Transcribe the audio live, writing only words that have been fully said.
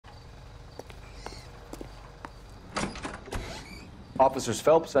Officers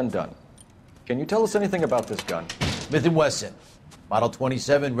Phelps and Dunn. Can you tell us anything about this gun? Smith & Wesson, Model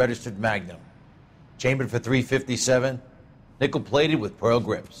 27, registered Magnum. Chambered for .357, nickel-plated with pearl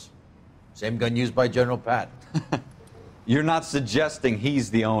grips. Same gun used by General Patton. You're not suggesting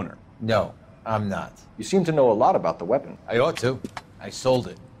he's the owner? No, I'm not. You seem to know a lot about the weapon. I ought to. I sold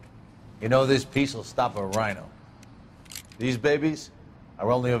it. You know, this piece will stop a rhino. These babies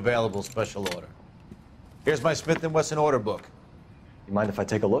are only available special order. Here's my Smith & Wesson order book. You mind if I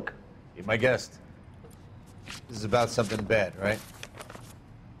take a look? Be my guest. This is about something bad, right?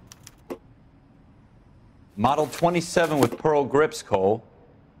 Model 27 with pearl grips, Cole.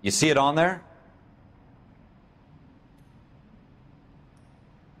 You see it on there?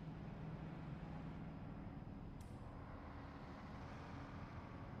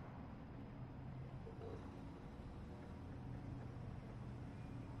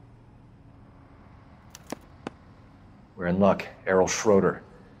 We're in luck. Errol Schroeder,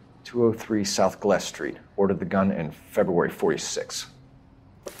 203 South Glass Street. Ordered the gun in February '46.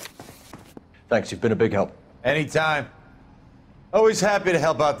 Thanks, you've been a big help. Anytime. Always happy to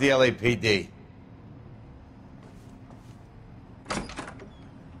help out the LAPD.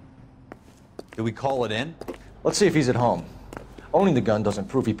 Do we call it in? Let's see if he's at home. Owning the gun doesn't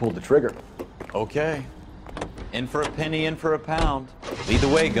prove he pulled the trigger. Okay. In for a penny, in for a pound. Lead the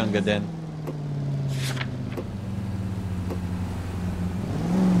way, Gunga Din.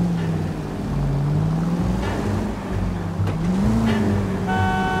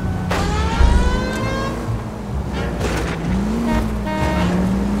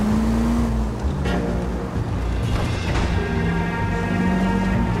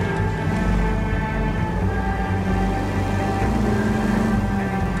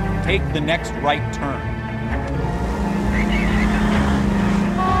 Take the next right turn.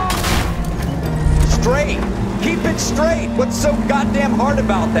 Straight! Keep it straight! What's so goddamn hard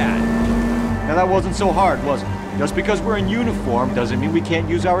about that? Now that wasn't so hard, was it? Just because we're in uniform doesn't mean we can't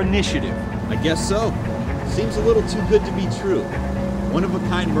use our initiative. I guess so. Seems a little too good to be true.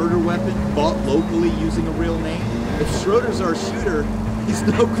 One-of-a-kind murder weapon, bought locally using a real name. If Schroeder's our shooter, he's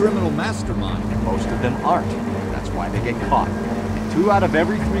no criminal mastermind. Most of them aren't. That's why they get caught. 2 out of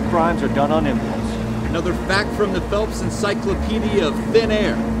every 3 crimes are done on impulse. Another fact from the Phelps Encyclopedia of Thin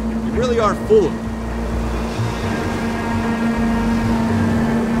Air. You really are full of it.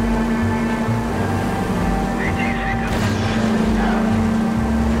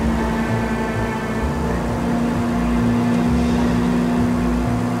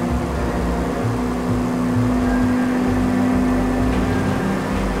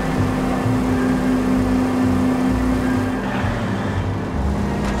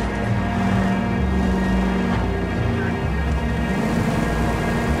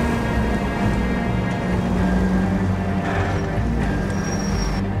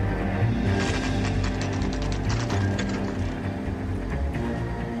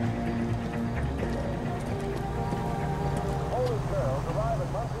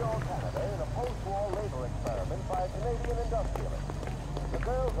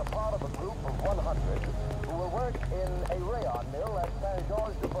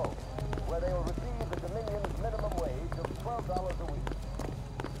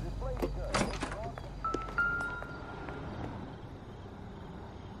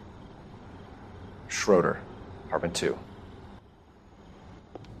 Schroeder, apartment 2.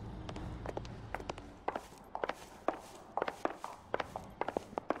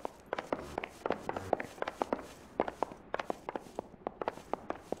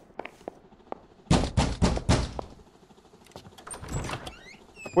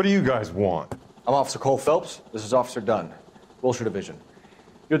 What do you guys want? I'm Officer Cole Phelps. This is Officer Dunn, Wilshire Division.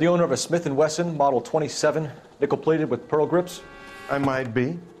 You're the owner of a Smith & Wesson Model 27, nickel-plated with pearl grips? I might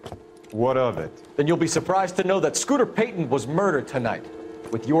be. What of it? Then you'll be surprised to know that Scooter Payton was murdered tonight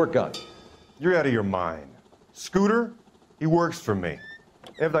with your gun. You're out of your mind. Scooter? He works for me.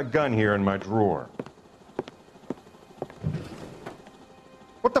 I have that gun here in my drawer.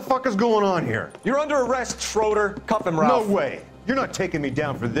 What the fuck is going on here? You're under arrest, Schroeder. Cuff him, Ralph. No way. You're not taking me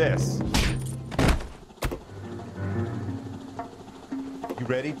down for this. You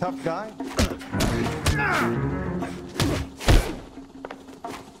ready, tough guy?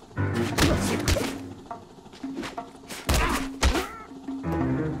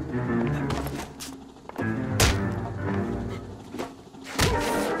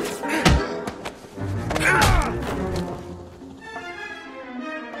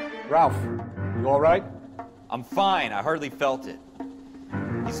 Ralph, you all right? I'm fine. I hardly felt it.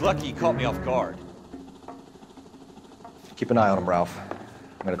 He's lucky he caught me off guard. Keep an eye on him, Ralph.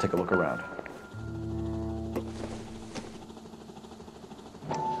 I'm gonna take a look around.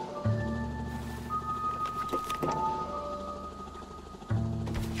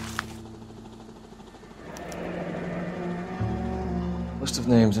 List of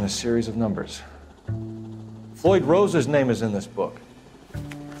names and a series of numbers. Floyd Rose's name is in this book.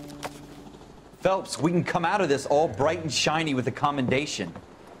 Phelps, we can come out of this all bright and shiny with a commendation.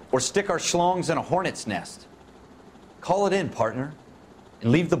 Or stick our schlongs in a hornet's nest. Call it in, partner.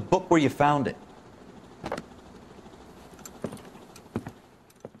 And leave the book where you found it.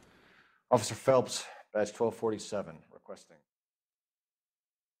 Officer Phelps, badge 1247, requesting.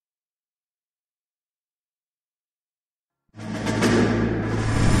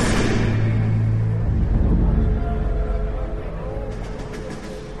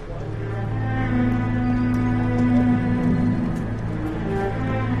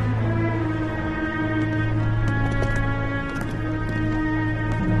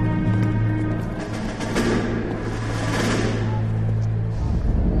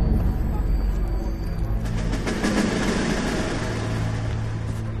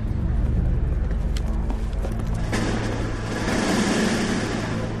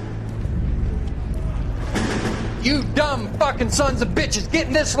 You dumb fucking sons of bitches, get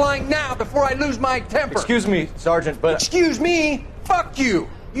in this line now before I lose my temper. Excuse me, Sergeant, but... Excuse me? Fuck you.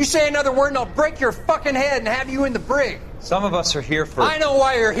 You say another word and I'll break your fucking head and have you in the brig. Some of us are here for... I know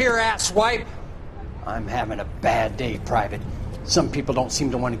why you're here, asswipe. I'm having a bad day, Private. Some people don't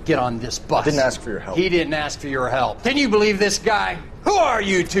seem to want to get on this bus. I didn't ask for your help. He didn't ask for your help. Can you believe this guy? Who are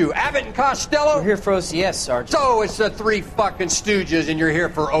you two? Abbott and Costello? We're here for OCS, Sergeant. So it's the three fucking stooges and you're here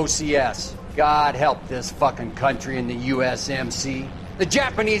for OCS. God help this fucking country and the USMC. The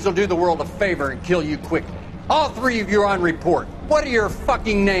Japanese will do the world a favor and kill you quickly. All three of you are on report. What are your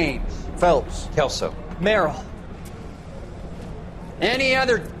fucking names? Phelps. Kelso. Merrill. Any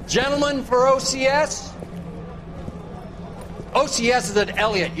other gentlemen for OCS? OCS is at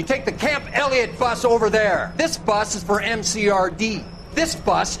Elliott. You take the Camp Elliott bus over there. This bus is for MCRD. This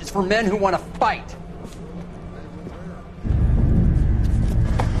bus is for men who want to fight.